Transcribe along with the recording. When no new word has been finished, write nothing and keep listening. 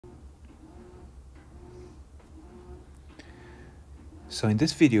So in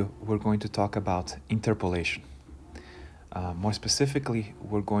this video, we're going to talk about interpolation. More specifically,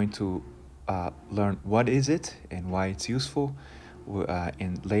 we're going to learn what is it and why it's useful.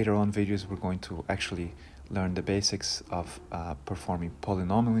 In later on videos, we're going to actually learn the basics of performing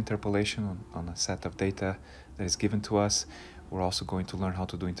polynomial interpolation on a set of data that is given to us. We're also going to learn how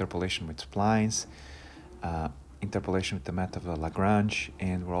to do interpolation with splines, interpolation with the method of Lagrange,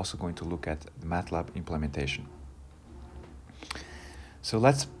 and we're also going to look at the MATLAB implementation. So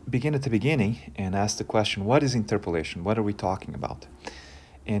let's begin at the beginning and ask the question, what is interpolation? What are we talking about?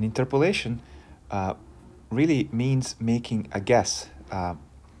 And interpolation really means making a guess to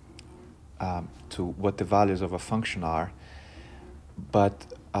what the values of a function are,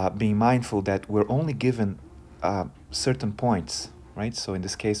 but being mindful that we're only given certain points, right? So in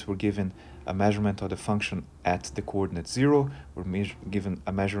this case, we're given a measurement of the function at the coordinate 0, we're given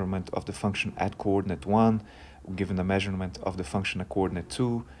a measurement of the function at coordinate 1, we're given a measurement of the function at coordinate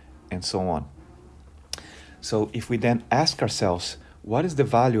 2, and so on. So if we then ask ourselves, what is the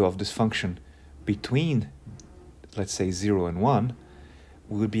value of this function between, let's say, 0 and 1,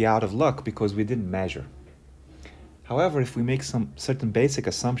 we would be out of luck because we didn't measure. However, if we make some certain basic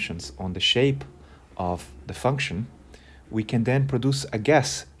assumptions on the shape of the function, we can then produce a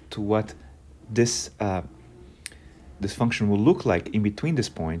guess to what this function will look like in between these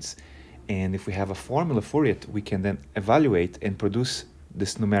points. And if we have a formula for it, we can then evaluate and produce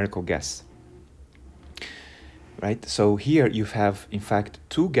this numerical guess. Right? So here you have, in fact,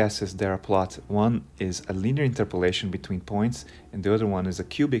 two guesses that are plotted. One is a linear interpolation between points, and the other one is a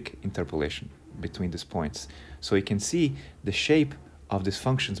cubic interpolation between these points. So you can see the shape of these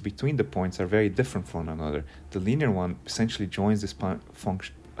functions between the points are very different from one another. The linear one essentially joins these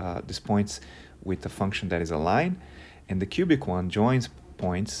points with a function that is a line, and the cubic one joins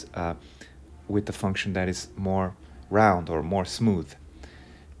points with a function that is more round or more smooth,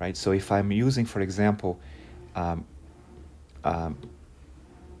 right? So if I'm using, for example,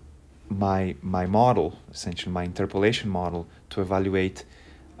 my model, essentially my interpolation model, to evaluate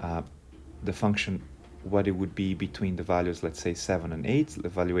the function, what it would be between the values, let's say 7 and 8,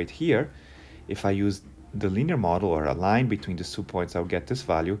 evaluate here. If I use the linear model or a line between these 2 points, I'll get this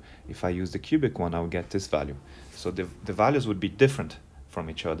value. If I use the cubic one, I'll get this value. So the values would be different from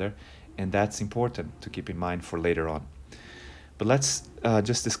each other, and that's important to keep in mind for later on. But let's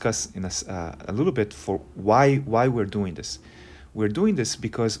just discuss in a little bit for why we're doing this. We're doing this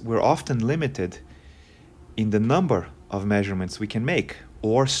because we're often limited in the number of measurements we can make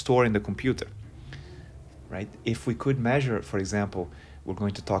or store in the computer, right? If we could measure, for example, we're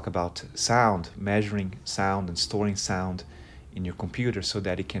going to talk about sound, measuring sound and storing sound in your computer so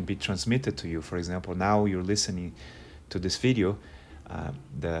that it can be transmitted to you. For example, now you're listening to this video,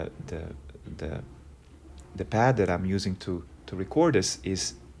 the pad that I'm using to record this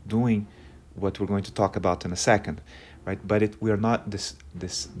is doing what we're going to talk about in a second, right? But we are not, this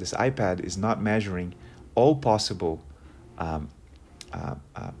iPad is not measuring all possible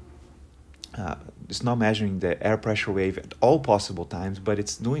it's not measuring the air pressure wave at all possible times, but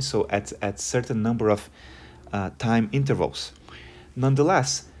it's doing so at certain number of time intervals.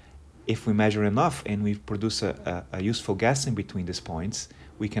 Nonetheless, if we measure enough and we produce a useful guess in between these points,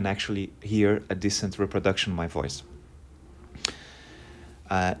 we can actually hear a decent reproduction of my voice.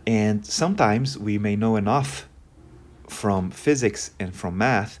 And sometimes we may know enough from physics and from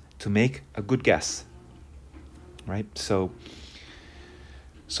math to make a good guess, right? So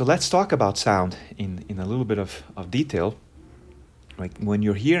let's talk about sound in a little bit of detail. Like when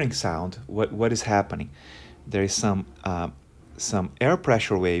you're hearing sound, what is happening? There is some air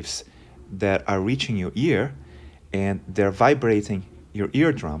pressure waves that are reaching your ear, and they're vibrating your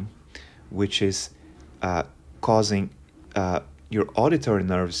eardrum, which is causing your auditory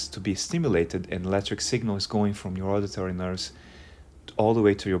nerves to be stimulated, and electric signal is going from your auditory nerves all the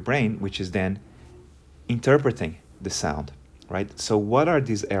way to your brain, which is then interpreting the sound. Right? So what are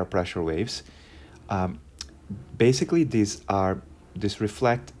these air pressure waves? Basically, these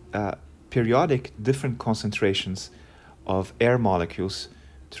reflect periodic different concentrations of air molecules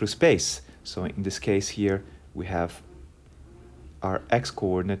through space. So in this case here, we have our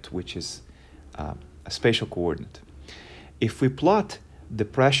x-coordinate, which is a spatial coordinate. If we plot the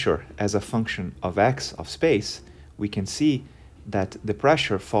pressure as a function of x of space, we can see that the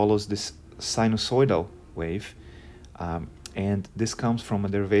pressure follows this sinusoidal wave, and this comes from a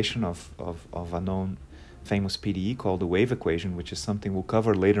derivation of a known famous PDE called the wave equation, which is something we'll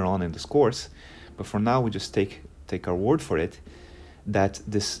cover later on in this course. But for now, we just take our word for it, that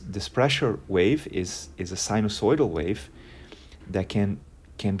this pressure wave is a sinusoidal wave that can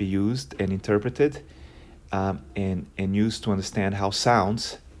be used and interpreted and used to understand how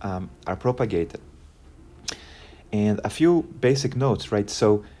sounds are propagated. And a few basic notes, right?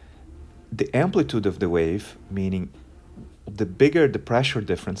 So the amplitude of the wave, meaning the bigger the pressure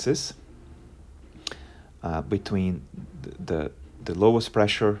differences between the lowest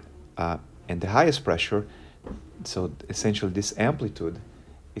pressure and the highest pressure, so essentially this amplitude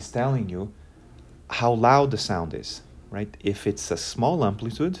is telling you how loud the sound is, right? If it's a small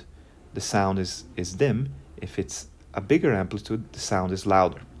amplitude, the sound is dim. If it's a bigger amplitude, the sound is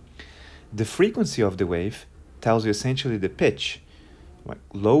louder. The frequency of the wave tells you essentially the pitch. Like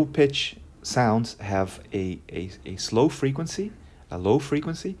low pitch sounds have a slow frequency, a low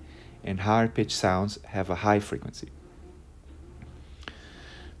frequency, and higher pitch sounds have a high frequency.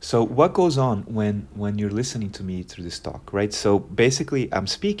 So what goes on when you're listening to me through this talk, right? So basically I'm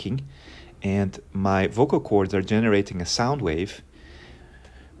speaking and my vocal cords are generating a sound wave,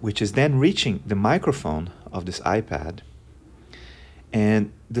 which is then reaching the microphone of this iPad.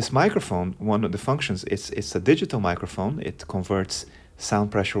 And this microphone, one of the functions, it's a digital microphone. It converts sound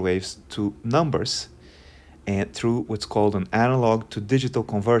pressure waves to numbers and through what's called an analog to digital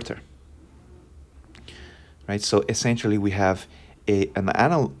converter. Right? So essentially we have an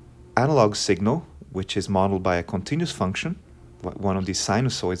analog signal, which is modeled by a continuous function, one of these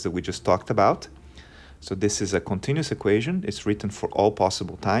sinusoids that we just talked about. So this is a continuous equation. It's written for all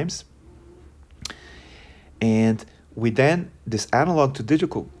possible times. And we then, this analog to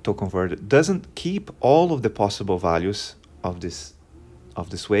digital converter doesn't keep all of the possible values of this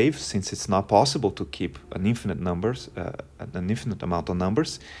wave, since it's not possible to keep an infinite amount of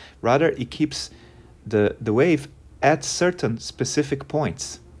numbers. Rather, it keeps the wave at certain specific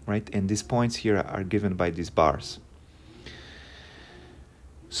points, right? And these points here are given by these bars.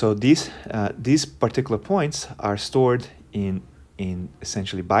 So these particular points are stored in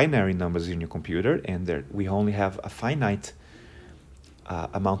essentially binary numbers in your computer, and we only have a finite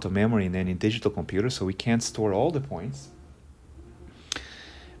amount of memory in any digital computer, so we can't store all the points.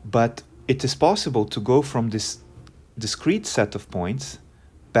 But it is possible to go from this discrete set of points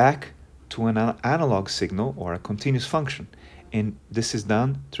back to an analog signal or a continuous function, and this is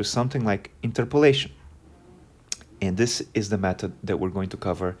done through something like interpolation. And this is the method that we're going to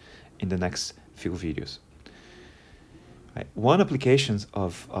cover in the next few videos. Right. One application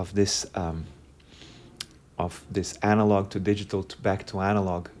of this analog to digital back to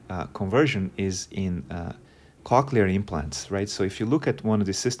analog conversion is in cochlear implants, right? So if you look at one of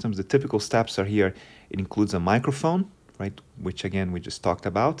these systems, the typical steps are here. It includes a microphone, right, which again we just talked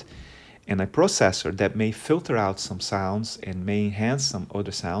about, and a processor that may filter out some sounds and may enhance some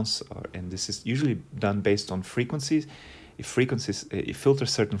other sounds, and this is usually done based on frequencies. It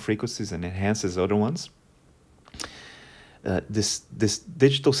filters certain frequencies and enhances other ones. This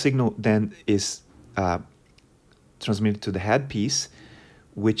digital signal then is transmitted to the headpiece,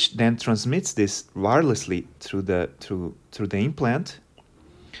 which then transmits this wirelessly through the implant,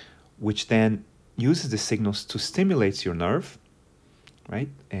 which then uses the signals to stimulate your nerve, right?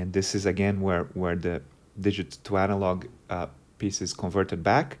 And this is again where the digital to analog piece is converted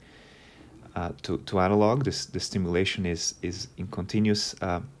back to analog. The stimulation is in continuous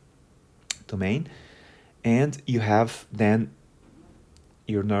domain, and you have then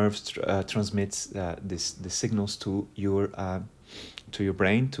your nerves transmits the signals to your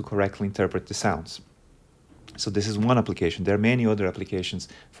brain to correctly interpret the sounds. So this is one application. There are many other applications.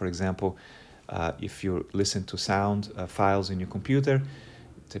 For example, if you listen to sound files in your computer,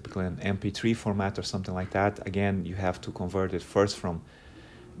 typically an MP3 format or something like that, again, you have to convert it first from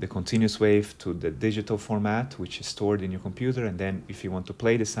the continuous wave to the digital format, which is stored in your computer, and then if you want to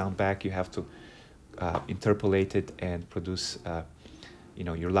play the sound back, you have to interpolate it and produce,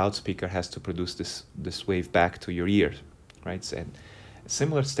 your loudspeaker has to produce this wave back to your ear, right? And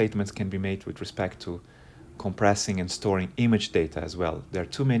similar statements can be made with respect to compressing and storing image data as well. There are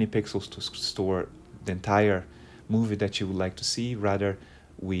too many pixels to store the entire movie that you would like to see. Rather,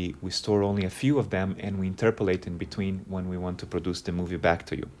 we store only a few of them and we interpolate in between when we want to produce the movie back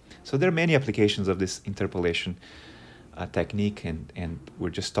to you. So there are many applications of this interpolation technique, and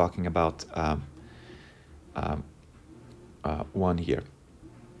we're just talking about one here.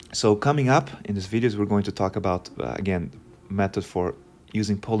 So coming up in this video, we're going to talk about, again, method for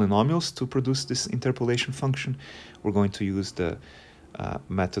using polynomials to produce this interpolation function. We're going to use the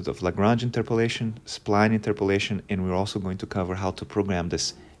method of Lagrange interpolation, spline interpolation, and we're also going to cover how to program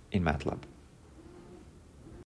this in MATLAB.